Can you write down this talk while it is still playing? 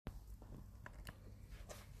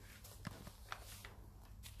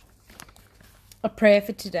A prayer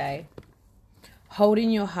for today. Hold in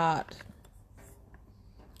your heart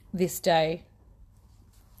this day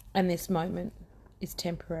and this moment is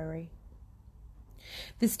temporary.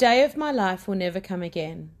 This day of my life will never come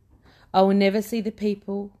again. I will never see the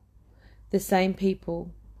same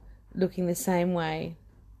people, looking the same way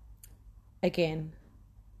again.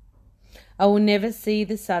 I will never see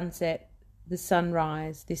the sunset, the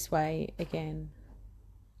sunrise this way again.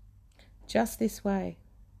 Just this way.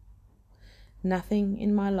 Nothing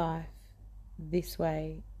in my life this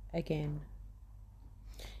way again.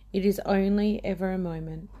 It is only ever a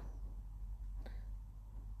moment.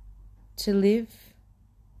 To live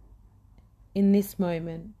in this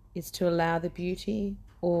moment is to allow the beauty,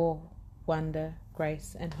 awe, wonder,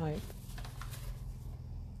 grace and hope.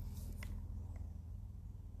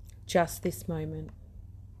 Just this moment.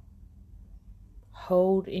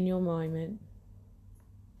 Hold in your moment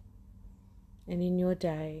and in your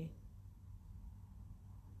day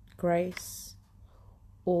grace,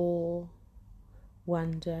 awe,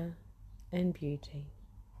 wonder and beauty.